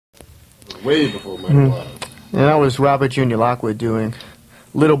Way before Muddy Waters. And that was Robert Jr. Lockwood doing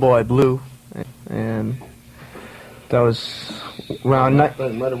Little Boy Blue. And that was around... I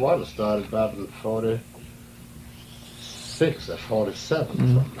think Muddy Waters started about in 46 or 47 or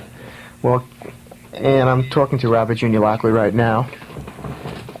something like that. Well, and I'm talking to Robert Jr. Lockwood right now.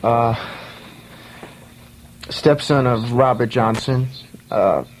 Stepson of Robert Johnson,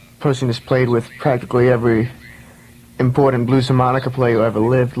 person who's played with practically every important blues harmonica player who ever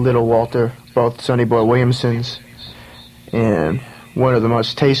lived, Little Walter, both Sonny Boy Williamsons, and one of the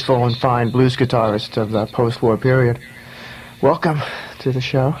most tasteful and fine blues guitarists of the post-war period. Welcome to the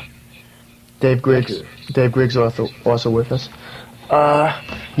show. Dave Griggs. Dave Griggs also with us.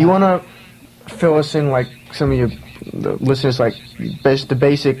 You want to fill us in, like some of the listeners, like the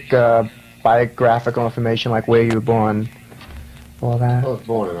basic biographical information, like where you were born, all that? I was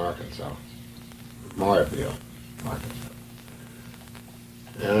born in Arkansas, Maryville, Arkansas.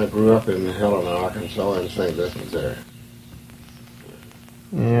 And I grew up in Helena, Arkansas, and St. Louis, Missouri.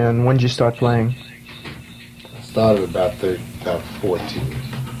 And when did you start playing? I started about 14,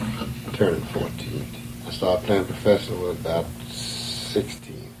 turning 14. I started playing professional at about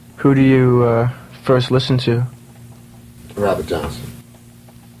 16. Who do you first listen to? Robert Johnson.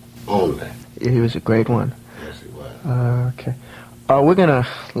 Only. He was a great one. Yes, he was. Okay. We're gonna,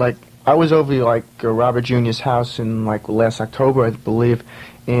 I was over Robert Jr.'s house in last October, I believe,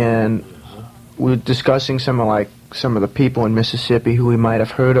 and we were discussing some of the people in Mississippi who we might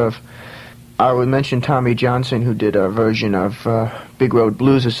have heard of. I would mention Tommy Johnson, who did a version of Big Road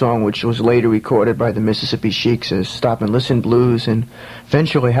Blues, a song which was later recorded by the Mississippi Sheiks as Stop and Listen Blues, and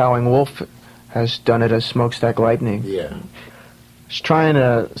eventually Howling Wolf has done it as Smokestack Lightning. Yeah. I was trying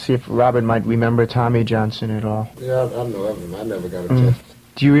to see if Robert might remember Tommy Johnson at all. Yeah, I know of him. I never got a chance.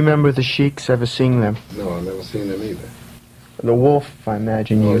 Do you remember the Sheiks, ever seeing them? No, I've never seen them either. The Wolf, I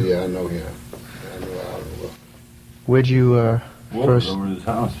imagine Oh, you. yeah, I know him. I know Howling Wolf. Where'd you Wolf first... was over at his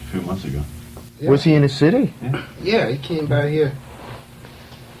house a few months ago. Yeah. Was he in the city? Yeah, he came by here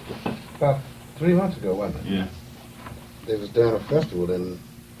about 3 months ago, wasn't it? Yeah. They was down a festival in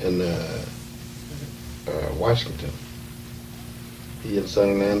Washington. He and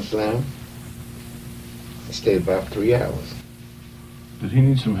Sunnyland Slam. He stayed about 3 hours. Did he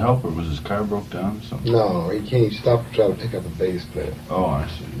need some help, or was his car broke down or something? No, he came. He stopped to try to pick up a bass player. Oh, I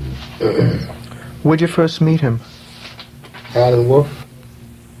see. Where'd you first meet him? Howling Wolf.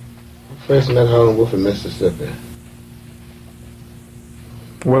 First met Howling Wolf in Mississippi.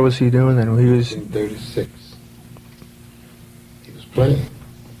 What was he doing then? He was... In 36. He was playing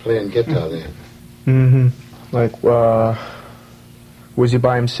guitar then. Mm-hmm. Was he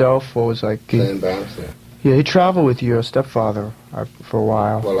by himself, or was Playing by himself. Yeah, he traveled with your stepfather for a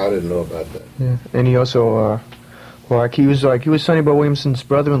while. Well, I didn't know about that. Yeah, and he also, he was Sonny Boy Williamson's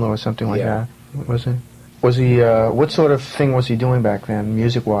brother-in-law or something like that, was he? Was he? What sort of thing was he doing back then,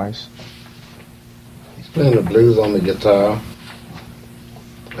 music-wise? He's playing the blues on the guitar.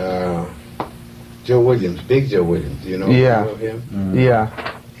 Joe Williams, Big Joe Williams, you know him? Mm-hmm. Yeah.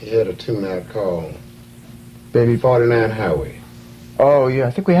 He had a tune out called Baby 49 Highway. Oh, yeah,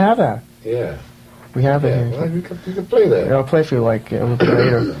 I think we have that. Yeah. We have it here. Well, you could play that. Yeah, I'll play for you a little bit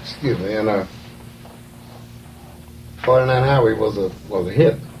later. Excuse me, and 49 Highway was a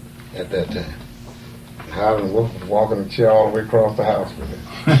hit at that time. Howling Wolf was walking the chair all the way across the house with it.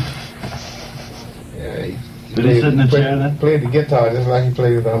 Yeah, Did he sit in the chair then? Played the guitar just like he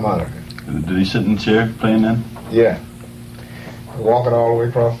played the harmonica. Did he sit in the chair playing then? Yeah. Walking all the way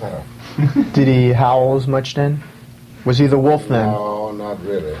across the house. Did he howl as much then? Was he the wolf then? No, not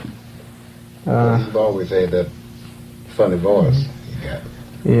really. He's always had that funny voice he got.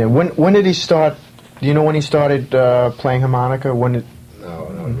 Yeah. When did he start? Do you know when he started playing harmonica? No, not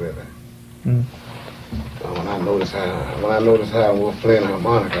really. Mm. When I noticed how we were playing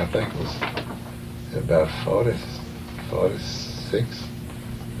harmonica, I think it was about 46,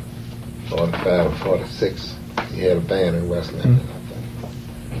 45 or 46. He had a band in West Memphis, I think.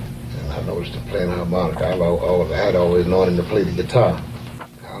 And I noticed him playing harmonica. I had always known him to play the guitar.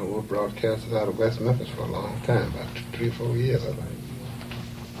 Hollywood broadcasted out of West Memphis for a long time, about 3 or 4 years, I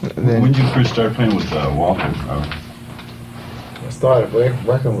think. When did you first start playing with Walter? I started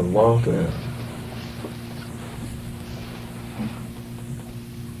working with Walter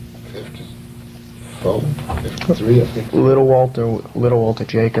 53 or 50. Little Walter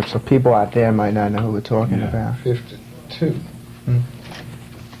Jacobs. So people out there might not know who we're talking about. 52.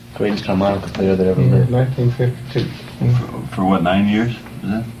 Greatest harmonica player that ever lived. 1952. For what, 9 years? Is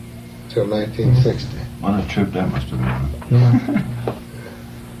that? Till 1960. What a trip that must have been. Yeah.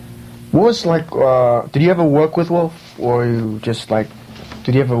 What was did you ever work with Wolf, or you just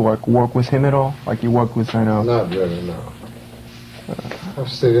Did you ever work with him at all? Like you worked with, I know. Not really, no. I've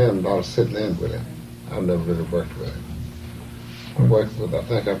sitting in with him. I've never really worked with him. I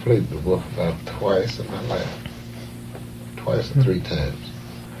think I played with Wolf about twice in my life. Twice or 3 times.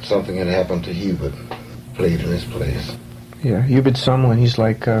 Something had happened to Hubert, played in his place. Yeah, Hubert Sumlin, he's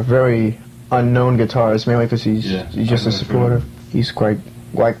like a very unknown guitarist, mainly because he's just a supporter. He's quite,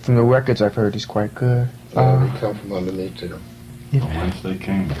 like from the records I've heard, he's quite good. He come from underneath too. Yeah. Whence they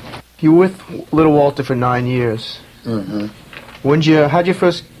came. You were with Little Walter for 9 years. Mm-hmm. How'd you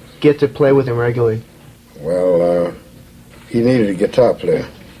first get to play with him regularly? Well, he needed a guitar player,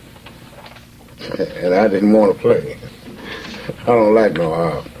 and I didn't want to play. I don't like no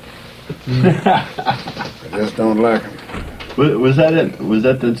harp. I just don't like him. Was that it? Was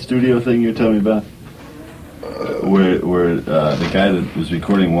that the studio thing you're telling me about? Where the guy that was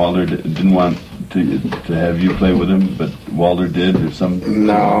recording Walter didn't want to have you play with him, but Walter did, or something?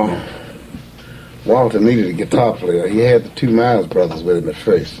 No. Walter needed a guitar player. He had the 2 Miles brothers with him at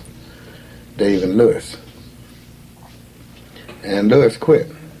first, Dave and Lewis. And Lewis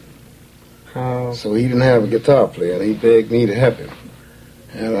quit. Oh. So he didn't have a guitar player, and he begged me to help him.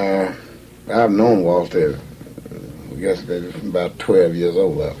 And I've known Walter, I guess, about 12 years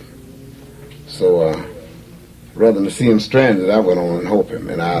old up. So rather than see him stranded, I went on and helped him,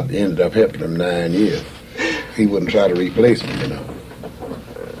 and I ended up helping him 9 years. He wouldn't try to replace me, you know.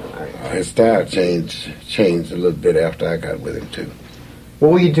 His style changed a little bit after I got with him too.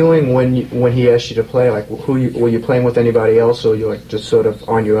 What were you doing when he asked you to play? Like, were you playing with anybody else, or you like just sort of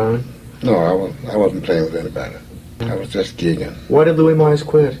on your own? No, I wasn't playing with anybody. I was just gigging. Why did Louis Myers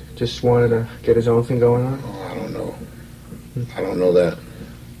quit? Just wanted to get his own thing going on? Oh, I don't know. I don't know that.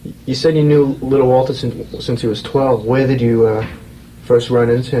 You said you knew Little Walter since he was 12. Where did you first run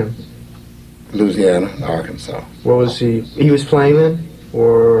into him? Louisiana, Arkansas. What was he? He was playing then?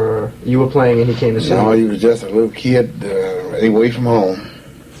 Or you were playing and he came to see you? No, he was just a little kid away from home.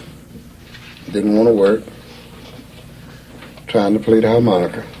 Didn't want to work. Trying to play the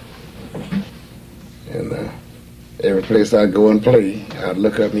harmonica. And every place I'd go and play, I'd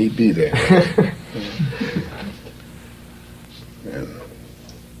look up and he'd be there. And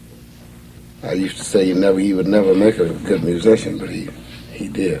I used to say he would never make a good musician, but he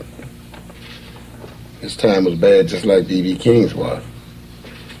did. His time was bad just like B.B. King's was.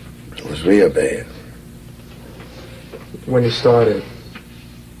 It was real bad. When he started?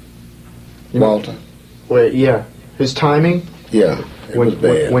 Walter? Wait, yeah. His timing? Yeah, it was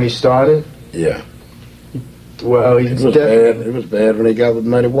bad. When he started? Yeah. Well, it was bad. It was bad when he got with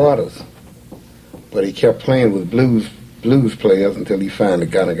Muddy Waters. But he kept playing with blues players until he finally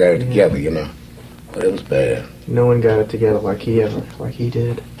kind of got it together, you know. But it was bad. No one got it together like he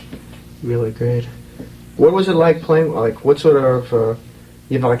did. Really great. What was it like playing? Like, what sort of,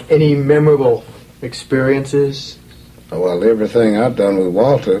 like any memorable experiences? Well, everything I've done with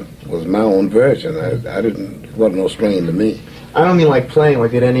Walter was my own version. It wasn't no strain to me. I don't mean like playing.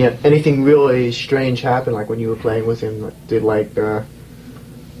 Like, did anything really strange happen? Like when you were playing with him, did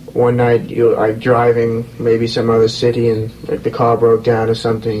one night you were like driving maybe some other city and like the car broke down or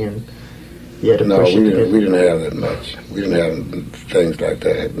something and you had to push it? No, we didn't have that much. We didn't have things like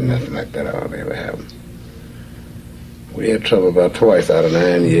that. Nothing like that ever happened. We had trouble about twice out of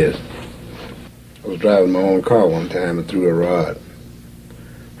 9 years. I was driving my own car one time and threw a rod.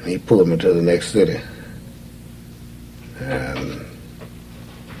 And he pulled me to the next city. And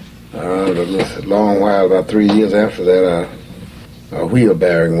a long while, about 3 years after that, a wheel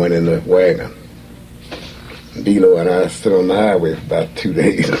bearing went in the wagon. Dilo and I stood on the highway for about 2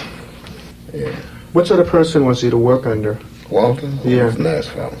 days. Yeah. What sort of person was he to work under? Walter? Yeah. He was a nice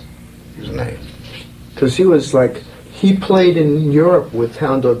fellow. He was nice. Because he was like, he played in Europe with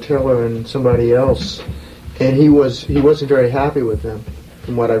Hound Dog Taylor and somebody else, and he wasn't very happy with them.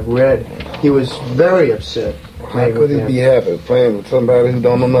 From what I've read, he was very upset. How could he be happy playing with somebody who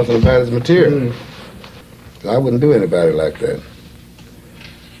don't know nothing about his material? I wouldn't do anybody like that.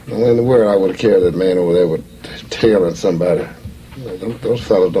 No way in the world I would have carried that man over there with tailing somebody. Those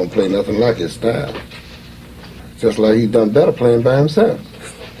fellas don't play nothing like his style. Just like he's done better playing by himself.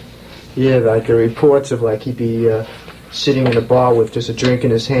 Yeah, like the reports of like he'd be sitting in a bar with just a drink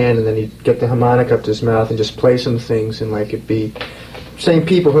in his hand, and then he'd get the harmonica up to his mouth and just play some things, and like it'd be same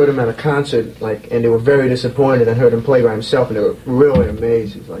people heard him at a concert, like, and they were very disappointed and heard him play by himself, and they were really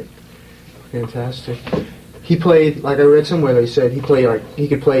amazed. He's like, fantastic. He played, like I read somewhere, they said he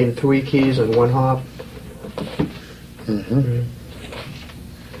could play in 3 keys on 1 harp. Mm-hmm.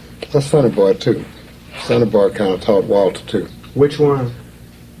 That's Sonny Boy too. Sonny Boy kind of taught Walter too. Which one?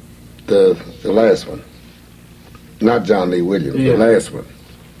 The last one. Not John Lee Williams, Yeah. the last one.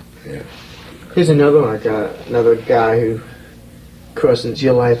 Yeah. Here's another one. Another guy who crossed into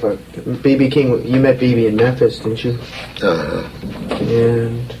your life. B.B. King. You met B.B. in Memphis, didn't you? Uh-huh.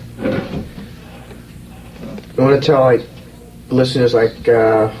 And I want to tell listeners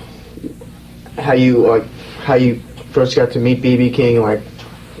how you first got to meet B.B. King,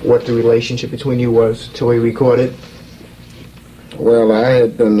 what the relationship between you was till we recorded. Well, I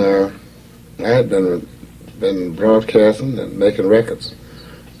had been broadcasting and making records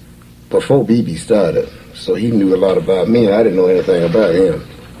before B.B. started, so he knew a lot about me, and I didn't know anything about him.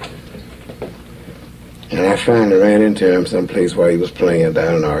 And I finally ran into him someplace while he was playing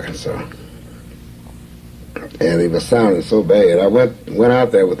down in Arkansas. And he was sounding so bad. I went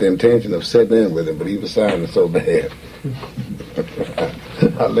out there with the intention of sitting in with him, but he was sounding so bad.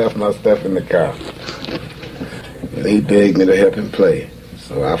 I left my stuff in the car. And he begged me to help him play.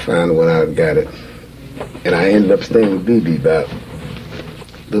 So I finally went out and got it. And I ended up staying with B.B. about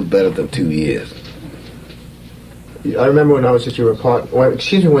a little better than 2 years. I remember when I was at your apartment. Well,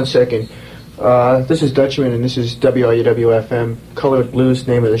 excuse me 1 second. This is Dutchman, and this is WRUW-FM, Color with Blues,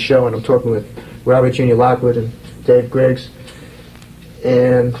 name of the show, and I'm talking with Robert Jr. Lockwood and Dave Griggs.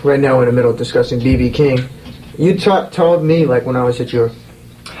 And right now we're in the middle of discussing B.B. King. You told me, when I was at your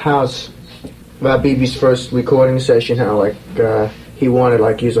house, about B.B.'s first recording session, how, he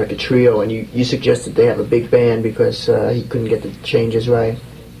wanted, use a trio, and you suggested they have a big band because he couldn't get the changes right.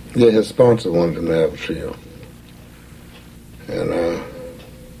 Yeah, his sponsor wanted him to have a trio. And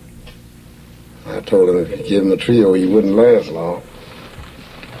I told him if you give him a trio, he wouldn't last long.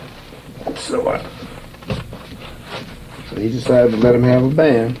 So he decided to let him have a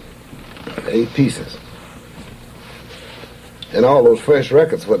band. 8 pieces. And all those fresh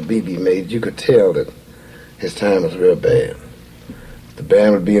records what B.B. made, you could tell that his time was real bad. The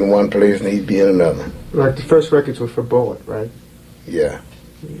band would be in one place and he'd be in another. The first records were for Bullet, right? Yeah.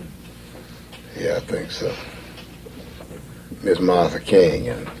 Yeah, I think so. Miss Martha King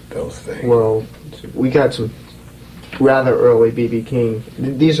and those things. Well, we got some rather early B.B. King.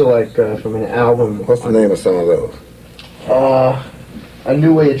 These are from an album. What's the name of some of those? A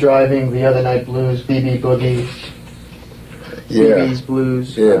New Way of Driving, The Other Night Blues, B.B. Boogie, Yeah. B.B.'s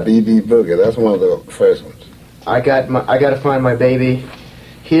Blues. Yeah, B.B. Boogie. That's one of the first ones. I Gotta Find My Baby.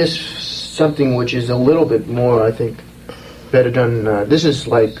 Here's something which is a little bit more, I think, better done. This is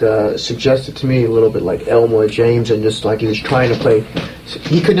suggested to me a little bit like Elmore James, and just he was trying to play.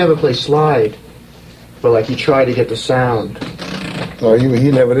 He could never play slide, but he tried to get the sound. No, he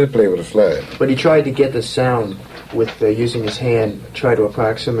never did play with a slide. But he tried to get the sound with using his hand, try to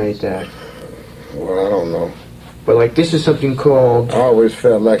approximate that. Well, I don't know. But this is something called. I always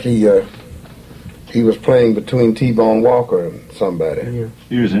felt like he was playing between T-Bone Walker and somebody. Yeah.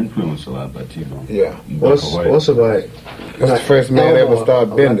 He was influenced a lot by T-Bone. Yeah. Also by. That's the first man ever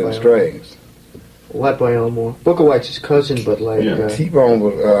started bending strings. A lot by Elmore. Booker White's his cousin, but T-Bone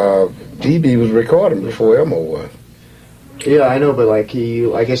was B.B. was recording before Elmore was. Yeah, I know, but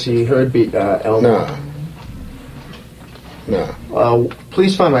I guess he heard Elmore. No.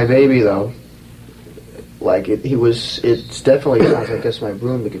 Please Find My Baby though. It's definitely sounds like That's My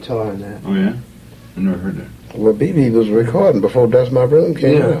Broom, the guitar on that. Oh yeah? I never heard that. Well, B.B. was recording before That's My Broom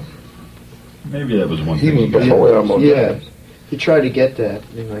came out. Maybe that was one He thing. was before Elmore. Yeah. He tried to get that.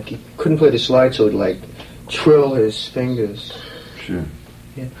 He couldn't play the slide, so it'd trill his fingers. Sure.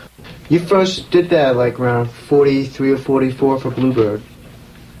 Yeah. You first did that around 43 or 44 for Bluebird,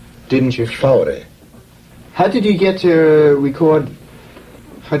 didn't you? 40. How did you get to record?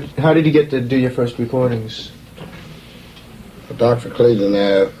 How did you get to do your first recordings? Dr. Clayton and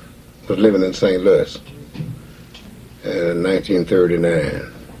I was living in St. Louis in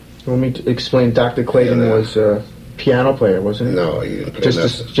 1939. Let me explain. Dr. Clayton was a piano player, wasn't he? No, he didn't play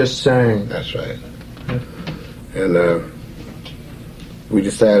nothing. Just sang. That's right. And we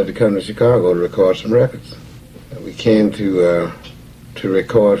decided to come to Chicago to record some records. And we came to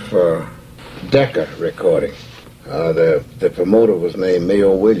record for Decca Recording. The promoter was named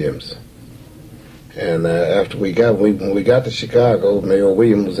Mayo Williams. And when we got to Chicago, Mayo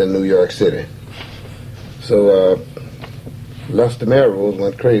Williams was in New York City. So Lester Melrose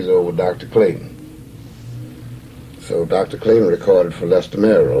went crazy over Dr. Clayton. So Dr. Clayton recorded for Lester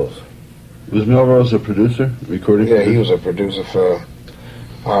Melrose. Was Melrose a producer? Recording? Yeah, he was a producer for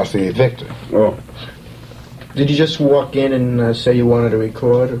R.C. Victor. Oh. Did you just walk in and say you wanted to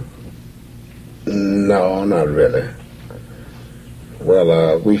record? Or? No, not really.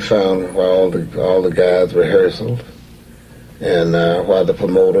 Well, we found while all the guys rehearsed, and while the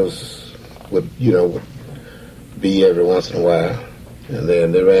promoters would be every once in a while, and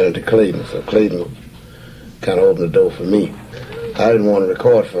then they ran into Clayton. So Clayton kind of opened the door for me. I didn't want to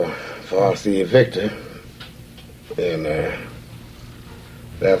record for R.C. Victor, and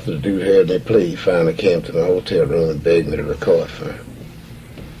after the dude heard me play, he finally came to my hotel room and begged me to record for him.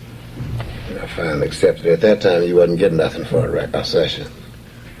 And I finally accepted it. At that time, you wasn't getting nothing for a session.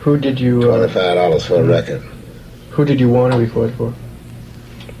 Who did you... $25 for a record. Who did you want to record for?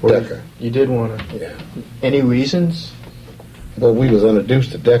 Decca. You did want to? Yeah. Any reasons? Well, we was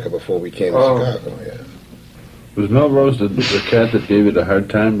introduced to Decca before we came to Chicago, yeah. Was Melrose the cat that gave you the hard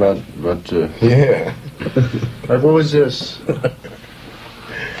time about Yeah. Like, what was this?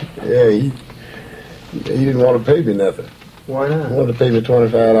 Yeah, he didn't want to pay me nothing. Why not? He wanted to pay me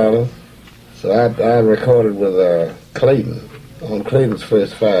 $25. So I recorded with Clayton on Clayton's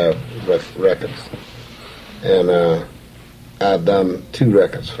first 5 records. And I'd done 2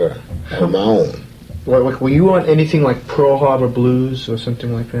 records on my own. Were you on anything like Pearl Harbor Blues or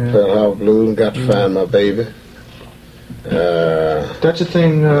something like that? Pearl Harbor Blues and Got to Find My Baby. That's a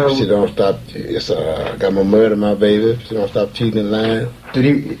thing. She Don't Stop. Got My Murder, My Baby. She Don't Stop Cheating and Lying.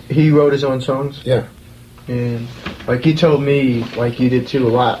 Did he wrote his own songs? Yeah. And like he told me, like you did too, a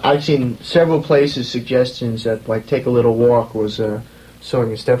lot. I've seen several places suggestions that like Take a Little Walk was a song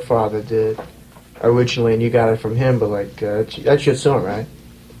your stepfather did originally, and you got it from him. But like that's your song, right?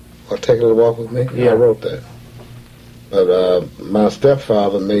 Or Take a Little Walk with Me? Yeah. I wrote that. But my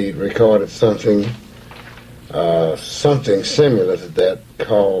stepfather recorded something similar to that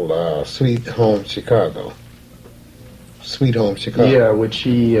called Sweet Home Chicago. Sweet Home Chicago. Yeah, which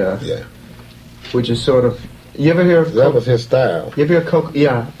he yeah. Which is sort of. You ever hear of that was his style. You ever hear Coco?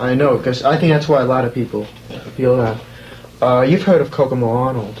 Yeah, I know, because I think that's why a lot of people feel that. You've heard of Kokomo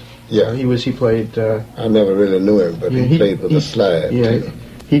Arnold? Yeah. He played. I never really knew him, but he played with the slide. Yeah, too.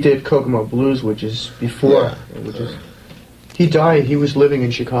 He did Kokomo Blues, which is before. Yeah. Which is. He died. He was living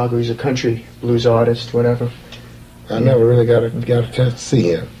in Chicago. He's a country blues artist, whatever. I never really got a chance to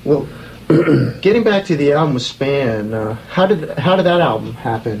see him. Well, getting back to the album with Span, how did that album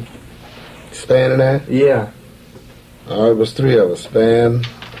happen? Span and I? Yeah. It was 3 of us, Span,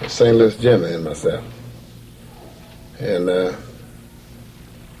 St. Louis Jimmy, and myself. And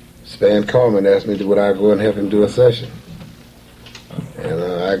Span called me and asked me would I go and help him do a session. And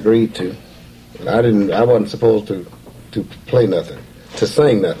I agreed to. And I wasn't supposed to play nothing, to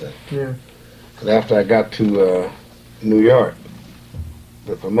sing nothing. Yeah. And after I got to New York,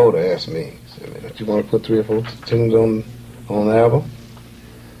 the promoter asked me, said, "Don't you want to put 3 or 4 tunes on the album?"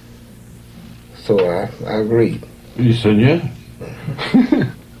 So I agreed. You said yeah?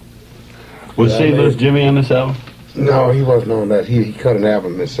 Was St. Louis Jimmy on this album? No, he wasn't on that. He cut an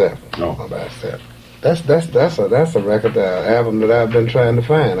album himself. No. By himself. That's a record album that I've been trying to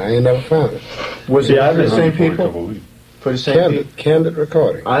find. I ain't never found it. Was it for the same people? For the same Candid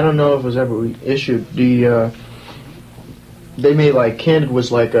recording. I don't know if it was ever reissued. They made like Candid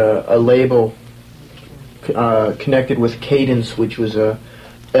was like a label connected with Cadence, which was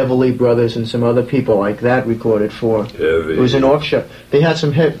Everly Brothers and some other people like that recorded for. It was an orchestra. They had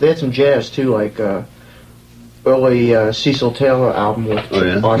some jazz too, like early Cecil Taylor album with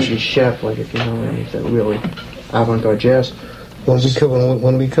Archie Shepp, like if you know any of that really avant-garde jazz.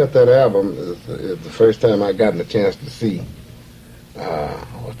 When we cut that album, it was the first time I gotten a chance to see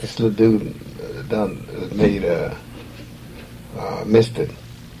what this little dude made Mr.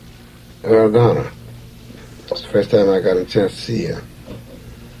 Earl Garner. It's the first time I got a chance to see him.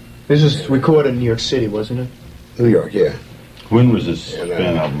 This was recorded in New York City, wasn't it? New York, yeah. When was this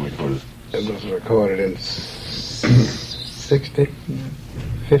Span album recorded? It was recorded in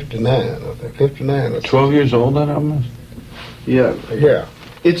 59, I think. 59 or 12 years old, that album is? Yeah. Yeah.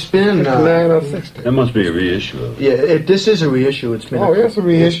 It's been 59 or 60. That must be a reissue of it. Yeah, this is a reissue. It's been it's a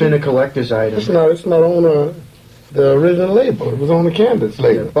reissue. It's been a collector's item. It's not on the original label. It was on the Candace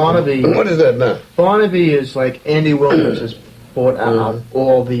label. Yeah, Barnaby. What is that now? Barnaby is like Andy Williams has bought out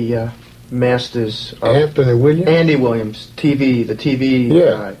all the masters of Anthony Williams? Andy Williams, the TV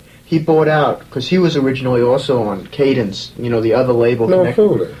guy. He bought out, because he was originally also on Cadence, the other label. No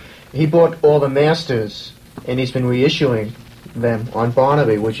fooling. He bought all the masters, and he's been reissuing them on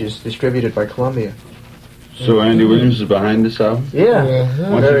Barnaby, which is distributed by Columbia. So Andy Williams is behind this album? Yeah.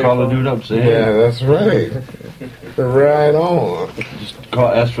 Why don't you call the dude up, say, yeah, that's right. Right on. Just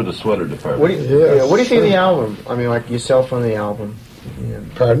ask for the sweater department. What do you think of the album? I mean, like yourself on the album. Yeah.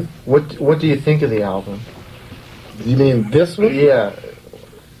 Pardon? What do you think of the album? You mean this one? Yeah.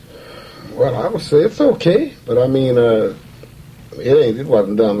 Well, I would say it's okay, but I mean, it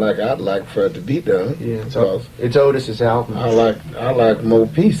wasn't done like I'd like for it to be done. Yeah, it's Otis's album. I like more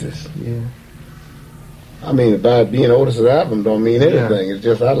pieces. Yeah. I mean, by being Otis's album don't mean anything. It's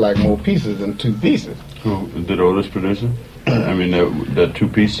just I like more pieces than two pieces. Who did Otis produce it? I mean, that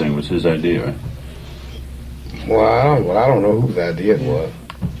two-piece thing was his idea, right? Well, I don't know whose idea it was.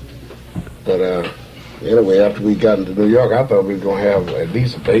 But anyway, after we got into New York, I thought we were going to have at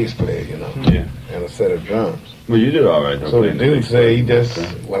least a bass player, you know, and a set of drums. Well, you did all right. So the dude said he just,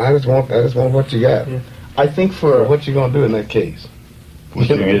 well, I just want what you got. Yeah. I think for So what you going to do in that case? What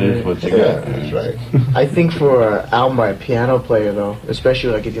you get is what you got. That's right. I think for an album by a piano player, though,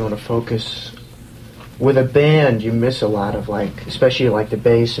 especially like if you want to focus with a band, you miss a lot of like, especially like the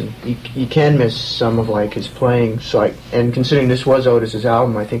bass, and you can miss some of like his playing. So and considering this was Otis's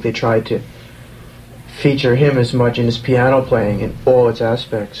album, I think they tried to feature him as much in his piano playing in all its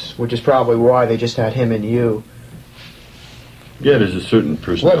aspects, which is probably why they just had him and you. Yeah, there's a certain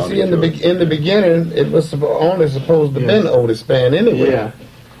personality. Well, see, in the beginning, it was only supposed to be an Otis band anyway. Yeah,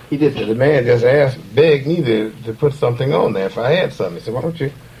 he did. The man just begged me to put something on there if I had something. He said, why don't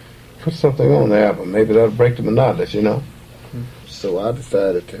you put something on the album? Maybe that'll break the monotonous, you know? So I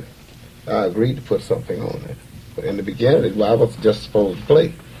decided I agreed to put something on there. But in the beginning, I was just supposed to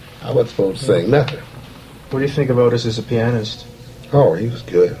play. I wasn't supposed to sing nothing. What do you think of Otis as a pianist? Oh, he was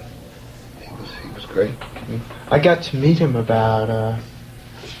good. He was great. I got to meet him about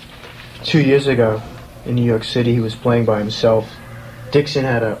 2 years ago in New York City. He was playing by himself. Dixon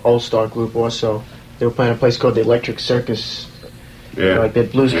had an all-star group also. They were playing a place called the Electric Circus. Yeah. Like they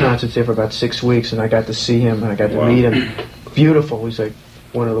had blues concerts there for about 6 weeks, and I got to see him, and I got to meet him. Beautiful. He's like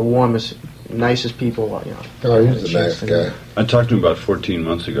one of the warmest, nicest people. You know. Oh, he was a nice guy. I talked to him about 14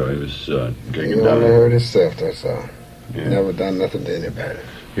 months ago. He was gigging He down. only heard himself, that's all. Yeah. Never done nothing to anybody.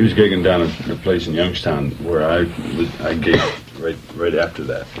 He was gigging down at a place in Youngstown where I gigged right after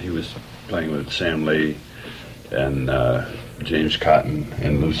that. He was playing with Sam Lee and James Cotton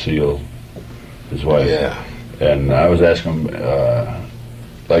and Lucille, his wife. Yeah. And I was asking him,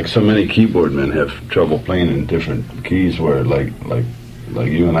 like so many keyboard men have trouble playing in different keys where like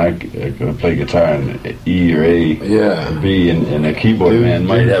you and I could play guitar in E or A or B, and a keyboard man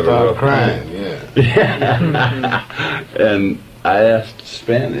might have a rough crying, And I asked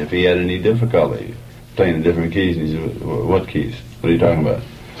Span if he had any difficulty playing in different keys, and he said, what keys? What are you talking about?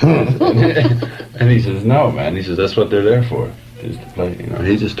 And he says, no, man. He says, that's what they're there for, is to play. You know,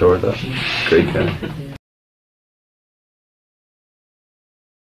 he just tore it up. Great guy.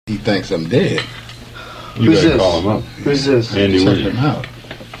 He thinks I'm dead. You Who's gotta this? call him up. Who's this? Andy Check Williams. him out.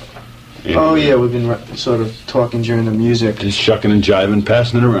 Andy Oh yeah, Williams. we've been sort of talking during the music. Just shucking and jiving,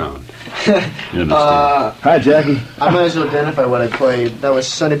 passing it around. You understand? Hi, Jackie. I might as well identify what I played. That was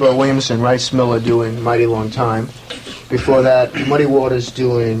Sonny Boy Williamson, Rice Miller doing Mighty Long Time. Before that, Muddy Waters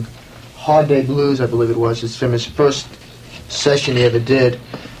doing Hard Day Blues, I believe it was, his famous first session he ever did.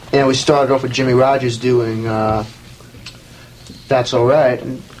 And we started off with Jimmy Rogers doing That's All Right.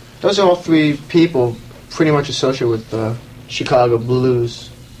 And those are all three people pretty much associated with Chicago blues.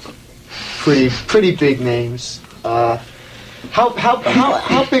 Pretty big names. How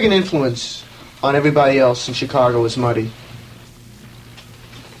big an influence on everybody else in Chicago was Muddy?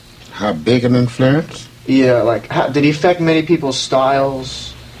 How big an influence? Yeah, like did he affect many people's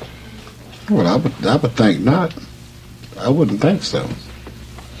styles? Well, I would think not. I wouldn't think so.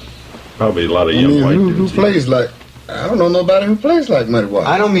 Probably a lot of I young mean, white who dudes. plays like? I don't know nobody who plays like Muddy Waters.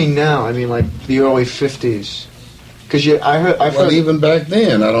 I don't mean now. I mean like the early '50s. Because I've Well, heard even back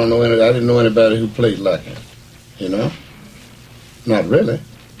then, I didn't know anybody who played like him. You know, not really.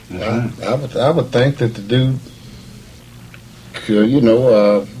 That's right. I would think that the dude,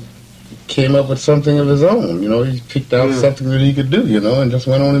 came up with something of his own. You know, he picked out something that he could do. You know, and just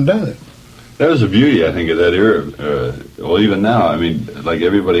went on and done it. That was the beauty, I think, of that era. Well, even now, I mean, like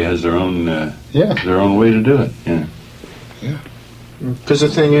everybody has their own their own way to do it. Yeah. because the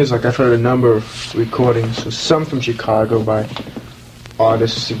thing is, like I've heard a number of recordings, some from Chicago by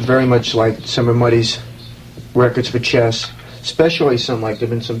artists, very much like some of Muddy's records for chess, especially some like there've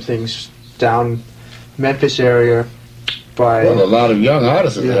been some things down Memphis area by Well, a lot of young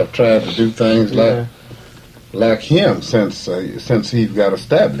artists have tried to do things like him since he got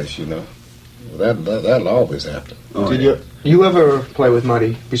established. You know, that'll always happen. Oh, Did you ever play with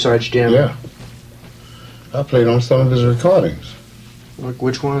Muddy besides jam? Yeah, I played on some of his recordings. Like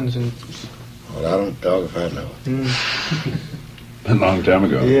which ones? And Well, I don't dog if I know. A long time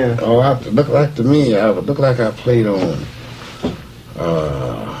ago. yeah. Oh, I look like to me. I would look like I played on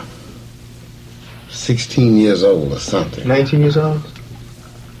 16 years old or something. 19 years old?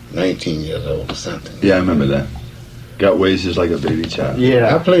 19 years old or something. Yeah, I remember that. Got ways just like a baby child. I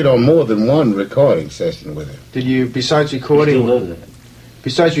Yeah. played on more than one recording session with him. Did you, besides recording,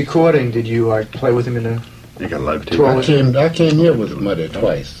 Besides recording, did you like play with him in a You got a live tape. Well, I came here with Muddy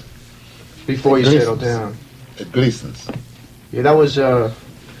twice before you Gleason's. settled down? at Gleason's. Yeah, that was a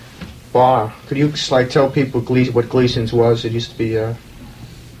bar. Could you just, like tell people what Gleason's was? It used to be a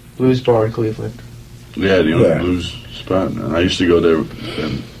blues bar in Cleveland. Yeah, the only Yeah. blues spot. And I used to go there.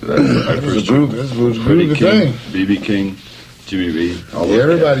 And I This was a first groove. This was a Freddie groovy King, thing. B.B. King, Jimmy B. All Yeah, those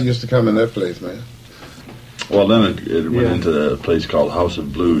everybody guys. used to come in that place, man. Well, then it went Yeah. into a place called House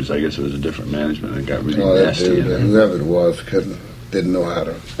of Blues. I guess it was a different management. It got really Oh, that nasty. dude, in there. whoever it was, didn't know how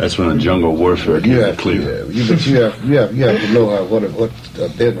to. That's when the jungle warfare But came you to have to, Cleveland. you have to know what a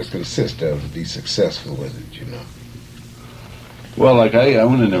business consists of to be successful with it. You know. Well, like I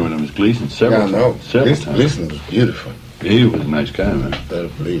went in there when it was Gleason several Yeah, I know. times. Several times. Gleason was beautiful. He was a nice guy, man. Better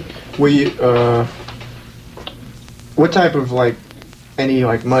believe. Were you, what type of, like, any,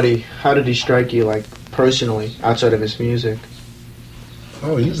 like, Muddy, how did he strike you, like, personally, outside of his music?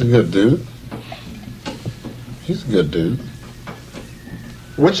 Oh, he's a good dude. He's a good dude.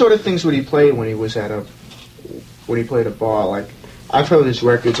 What sort of things would he play when he was when he played a bar? Like, I've heard his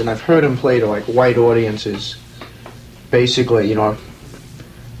records, and I've heard him play to, like, white audiences, basically, you know,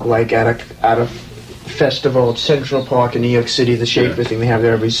 like at a festival at Central Park in New York City, the Schaefer thing they have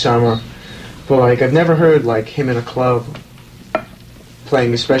there every summer. But, like, I've never heard, like, him in a club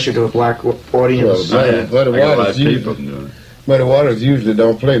playing especially to a black audience. Well, I got Muddy live Waters tape usually- of him doing it. Muddy Waters usually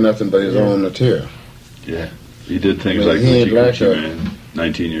don't play nothing but his Yeah. own material. Yeah. He did things I mean, like he ain't Gucci like Gucci a- Man,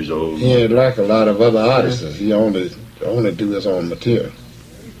 19 years old. He ain't like a lot of other artists. He only do his own material.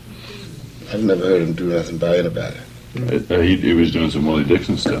 I've never heard him do nothing by anybody. He was doing some Willie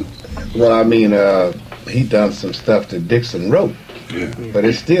Dixon stuff. Well, I mean, he done some stuff that Dixon wrote, Yeah. but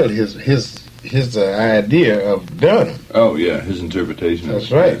it's still his idea of Dunham. Oh, yeah, his interpretation. of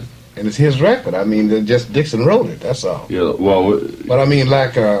That's it. right, and it's his record. I mean, just Dixon wrote it. That's all. Yeah, well, But I mean,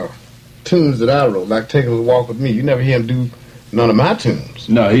 like tunes that I wrote, like "Take a Walk with Me." You never hear him do none of my tunes.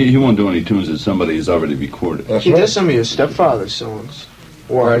 no, he won't do any tunes that somebody has already recorded. That's He right. does some of your stepfather's songs.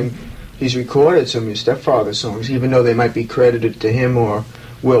 Or he's recorded some of your stepfather's songs, even though they might be credited to him or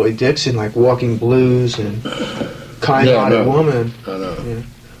Willie Dixon, like Walking Blues and Kind-Hearted Yeah, I know. Woman. I know.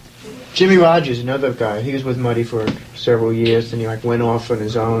 Jimmy Rogers, another guy, he was with Muddy for several years, and he like went off on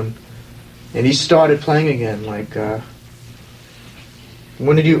his own. And he started playing again, like,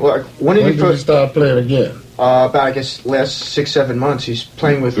 when did you When did you first, start playing again? about, I guess, last 6-7 months, he's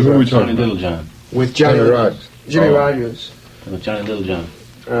playing with, Who are we Johnny talking about? Littlejohn. with Johnny Johnny Rogers. Jimmy Oh. Rogers. With Johnny Littlejohn.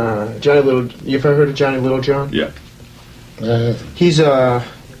 Johnny Little, you ever heard of Johnny Littlejohn? Yeah. He's a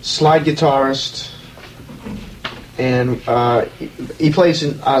slide guitarist, and he plays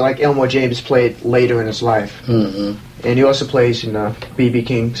in like Elmore James played later in his life, Mm-hmm. and he also plays in B.B.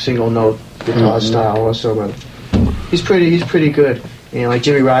 King single note guitar style also. But he's pretty good, and like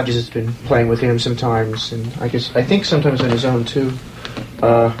Jimmy Rogers has been playing with him sometimes, and I think sometimes on his own too.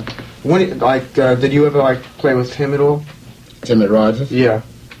 Did you ever like play with him at all? Jimmy Rogers. Yeah.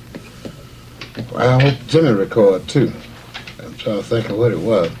 I hope Jimmy recorded too. I'm trying to think of what it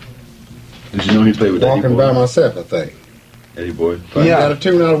was. Did you know he played with Eddie Walking Boy? by myself, I think. By Boy? Yeah. You got a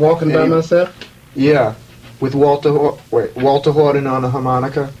tune out of Walking by Eddie- myself? Yeah, with Walter Horton on the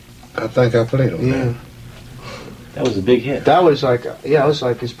harmonica. I think I played on Yeah. that. That was a big hit. That was like,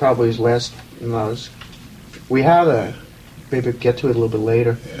 probably his last. We have that. Maybe get to it a little bit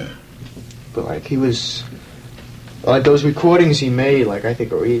later. Yeah. But like he was, like those recordings he made, like I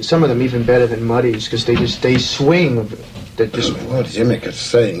think some of them even better than Muddy's because they swing. That just. Well, Jimmy could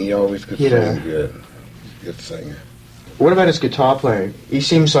sing. He always could Yeah. sing good. Good singer. What about his guitar playing? He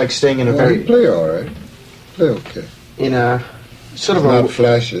seems like staying in a Well, he very play all right. Play okay. in a sort of Not a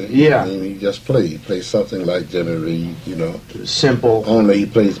flashy. Yeah. I mean, he just play. He plays something like Jimmy Reed, you know. simple. Only he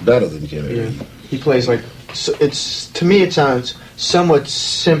plays better than Jimmy Yeah. Reed. He plays like it's to me it sounds somewhat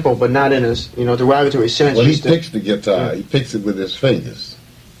simple, but not in a derogatory sense. Well, he Just picks the guitar. Yeah. He picks it with his fingers.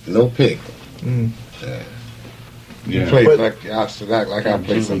 No pick. Mm. He Yeah. plays But- like I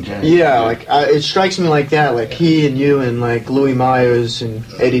play sometimes. Yeah, like it strikes me like that. Like he and you and like Louis Myers and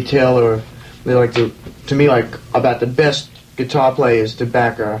Eddie Taylor, they're like to me like about the best guitar players to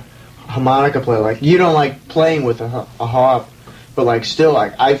back a harmonica player. Like you don't like playing with a harp, but like still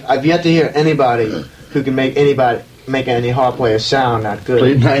like I've yet to hear anybody who can make any harp player sound that good.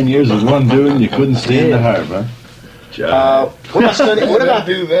 Played 9 years with one dude and you couldn't stand the harp, huh? What about Sonny? What about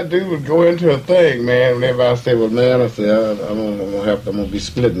that dude would go into a thing, man. Whenever I say, well, man, I say I'm gonna be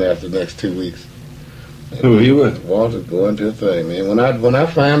splitting after the next 2 weeks. Who he was? Walter go into a thing, man. When I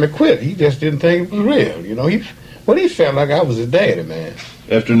finally quit, he just didn't think it was real. You know, he felt like I was his daddy, man.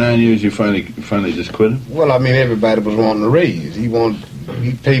 After 9 years, you finally just quit him? Well, I mean, everybody was wanting a raise. He wanted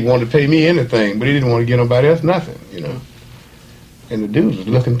wanted to pay me anything, but he didn't want to give nobody else nothing, you know. And the dudes was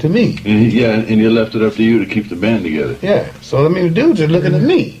looking to me. And you left it up to you to keep the band together. Yeah. So I mean, the dudes are looking at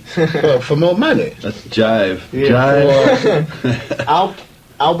me for more money. That's jive. Yeah.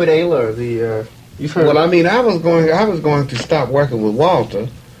 Albert Ayler, you've heard. Well, I mean, I was going to stop working with Walter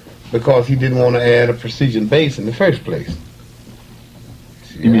because he didn't want to add a precision bass in the first place.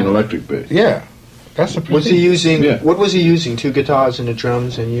 You mean electric bass? Yeah. That's a Was he using? Yeah. What was he using? 2 guitars and the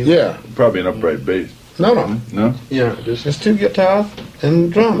drums and you? Yeah. Probably an upright bass. No. No? Yeah. Just 2 guitars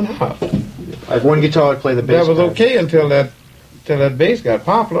and drum and harp. Like one guitar would play the bass. That was part. okay until that bass got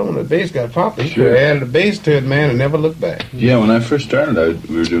popular. When the bass got popular, he could have added a bass to it, man, and never looked back. Yeah, when I first started,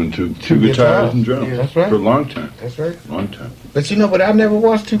 we were doing two guitars and drums. Yeah, that's right. For a long time. That's right. Long time. But you know, I never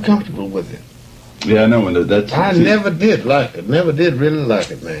was too comfortable with it. Yeah, I know. I never did like it. Never did really like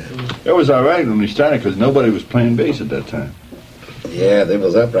it, man. It was all right when we started because nobody was playing bass at that time. Yeah, there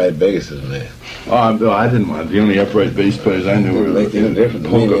was upright basses, man. Oh, I didn't want. The only upright bass players I knew were Make any difference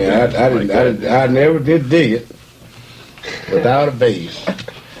to me, man. I never did dig it without a bass.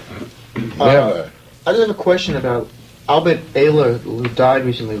 Never. I just have a question about Albert Ayler, who died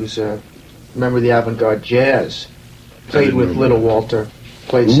recently. Was a member of the avant-garde jazz. Played with Little Walter.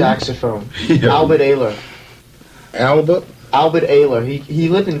 Played saxophone. Yeah. Albert Ayler. Albert? Ayler. He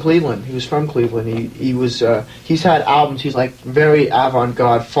lived in Cleveland. He was from Cleveland. He was he's had albums. He's like very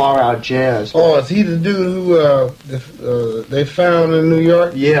avant-garde, far out jazz. Oh, is he the dude who they found in New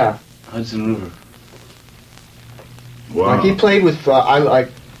York? Yeah. Hudson River. Wow. Like he played with I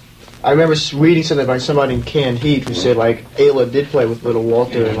remember reading something by somebody in Canned Heat who said like Ayler did play with Little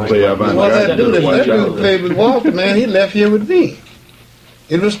Walter and like. Play avant-garde. Well, that dude played with Walter, man. He left here with me.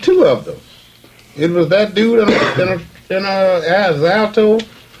 It was 2 of them. It was that dude and a alto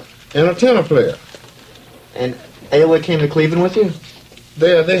and a tenor player. And Ayler came to Cleveland with you?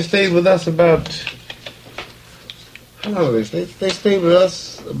 They stayed with us about, how long did they stayed with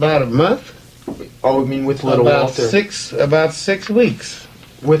us about a month. Oh, I mean with Little Walter. About 6 weeks.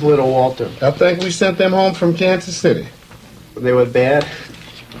 With Little Walter. I think we sent them home from Kansas City. They were bad?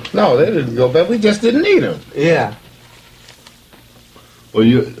 No, they didn't go bad. We just didn't need them. Yeah. Well,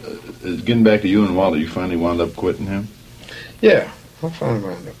 getting back to you and Walter, you finally wound up quitting him? Yeah, I finally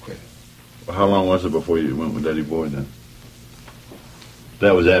wound up quitting. Well, how long was it before you went with Eddie Boyd then?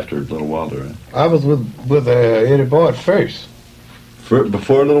 That was after Little Walter, right? I was with Eddie Boyd first.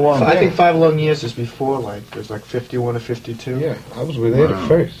 Before Little Walter? I think 5 long years is before, like, it was like 51 or 52. Yeah, I was with Eddie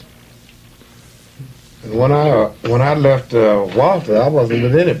first. And when I left Walter, I wasn't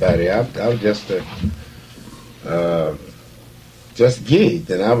with anybody. I was just gigged,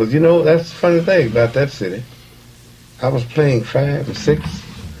 and I was, that's the funny thing about that city. I was playing 5 and 6,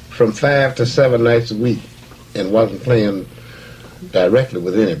 from 5 to 7 nights a week, and wasn't playing directly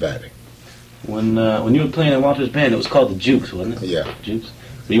with anybody. When you were playing in Walter's band, it was called the Jukes, wasn't it? Yeah. Jukes.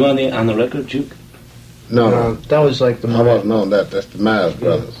 Were you on the record, Juke? No, that was like the. I wasn't on that. That's the Miles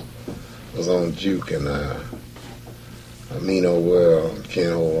Brothers. Was on Juke and Amino World.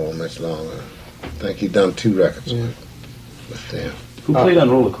 Can't hold on much longer. I think he done 2 records with them. Who played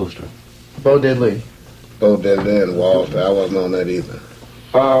on Roller Coaster? Bo Diddley. Bo Diddley and Walter. I wasn't on that either.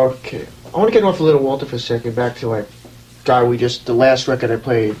 Okay. I want to get off of Little Walter for a second. Back to like the last record I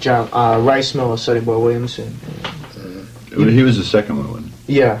played, John Rice Miller, Sonny Boy Williamson. Mm-hmm. He was the second one, wasn't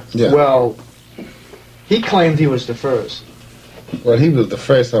he? Yeah. Well, he claimed he was the first. Well, he was the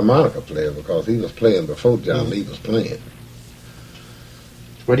first harmonica player because he was playing before John Lee was playing.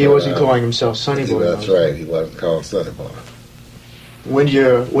 But he wasn't calling himself Sonny Boy. That's right. He wasn't called Sonny Boy. When'd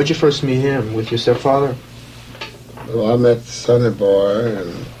you first meet him? With your stepfather? Well, I met Sonny Boy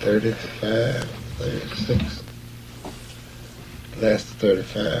in 35, 36. Last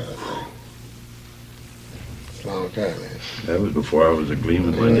 35, I think. It's a long time, man. That was before I was a gleam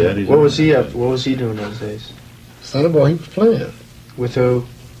with my daddy's. What was he up? What was he doing those days? Sonny Boy, he was playing. With who?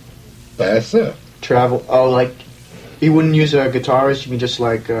 By himself. Travel. Oh, like he wouldn't use a guitarist. You mean just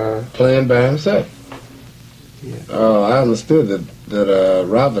like playing by himself. Yeah. I understood that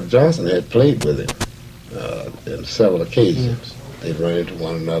Robert Johnson had played with him in several occasions. They'd run into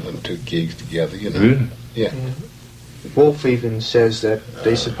one another and took gigs together. Really? Yeah. Wolf even says that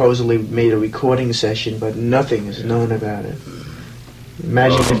they supposedly made a recording session, but nothing is known about it.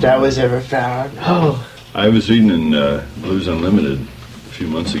 Imagine if that was ever found. Oh. I was reading in Blues Unlimited a few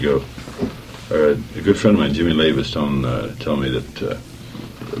months ago. A good friend of mine, Jimmy Lay, was telling me that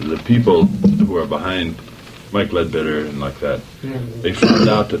the people who are behind Mike Ledbetter and like that, they found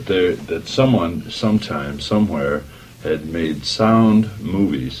out that someone, sometime, somewhere, had made sound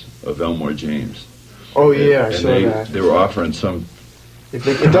movies of Elmore James. Oh yeah, I saw that. They were offering some If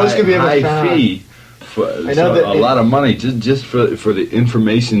those could be ever high found, fee for I know that a lot of money just for the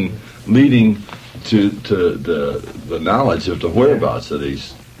information leading to the knowledge of the whereabouts of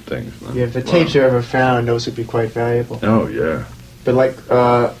these things. Man. yeah, if the tapes are ever found, those would be quite valuable. Oh yeah. But like,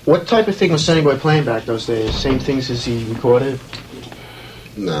 what type of thing was Sonny Boy playing back those days? Same things as he recorded?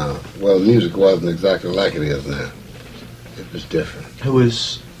 No, well, music wasn't exactly like it is now. It was different.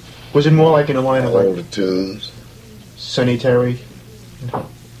 Was it more like in a line of Older like tunes. Sonny Terry?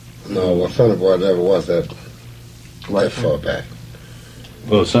 No, well, Sonny Boy never was that far back.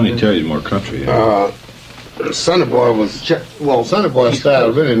 Well, Sonny Terry's more country. Sonny Boy was Sonny Boy's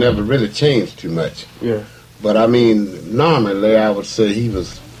style really never really changed too much. Yeah. But I mean, normally I would say he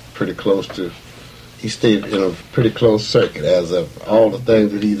was pretty close to. He stayed in a pretty close circuit as of all the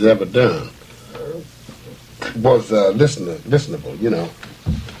things that he's ever done was listenable, you know.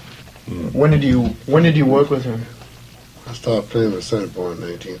 When did you work with him? I started playing with Sonny Boy in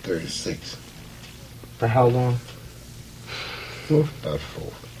 1936. For how long? About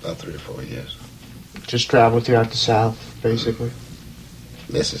 3 or 4 years. Just traveled throughout the South, basically.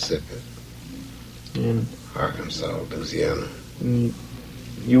 Mississippi, And Arkansas, Louisiana.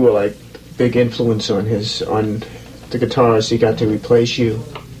 you were like big influence on the guitarist he got to replace you,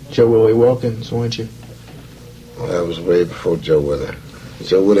 Joe Willie Wilkins, weren't you? Well, that was way before Joe Willie.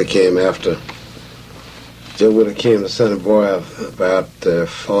 Joe Willie came after. Joe Willie came to Sonny Boy about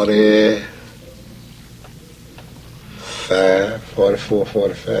 44,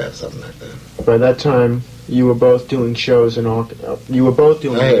 45, something like that. By that time, you were both doing shows and all. You were both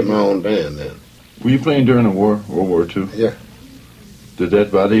doing. I had my own band then. Were you playing during the war, World War II? Yeah. Did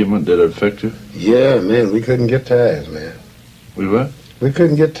that bother you? Did it affect you? Yeah, man, we couldn't get tires, man. We what? We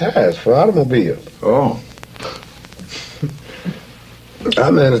couldn't get tires for automobiles. Oh.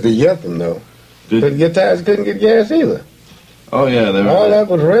 I managed to get them, though. Couldn't get tires, couldn't get gas either. Oh, yeah. They were All that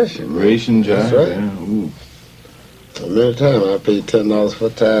was ration. ration jobs. That's right. Yeah. Ooh. Many times I paid $10 for a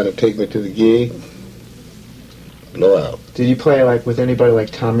tire to take me to the gig. Blow out. Did you play like with anybody like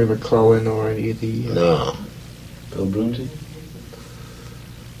Tommy McClellan or any of the? No. Bill Brunsey?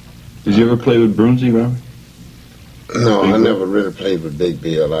 Did you ever play with Brunsey, Robert? No, Big I Bill? never really played with Big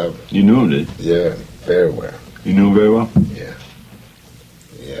Bill. You knew him, did Yeah, very well. you? You knew him very well? Yeah.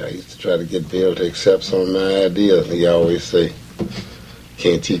 Yeah, I used to try to get Bill to accept some of my ideas. He always say,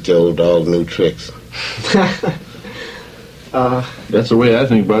 can't teach the old dog new tricks. That's the way I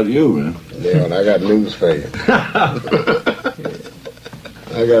think about you, man. Yeah, and I got news for you.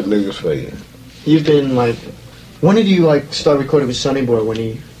 I got news for you. You've been like, when did you like start recording with Sonny Boy?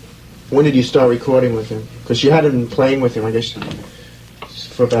 When did you start recording with him? Because you hadn't been playing with him, I guess,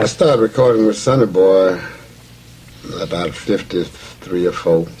 for I about. started recording with Sonny Boy about 53 or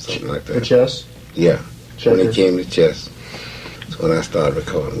 4, something like For that. Chess. Yeah, when he Checker. came to Chess. That's when I started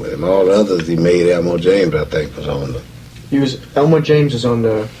recording with him. All the others he made, Elmo James, I think, was on them. Elmo James was on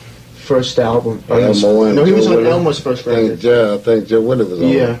the first album. Elmo and no, he was Joe on Willie. Elmo's first I record. think Joe Willie was on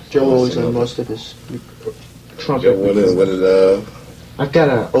Yeah, it. Joe Willie's on most of his trumpet. Joe Willie and Willie Love. I've got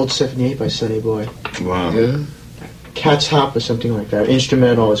an old 78 by Sonny Boy. Wow. Yeah. Cat's Hop or something like that.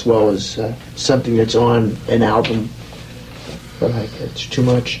 Instrumental as well as something that's on an album. But like, it's too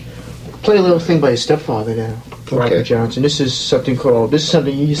much. Play a little thing by his stepfather now, Robert Johnson. This is something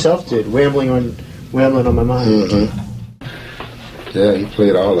you yourself did, Rambling on My Mind. Mm-hmm. Yeah, he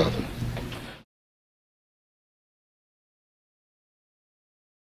played all of them.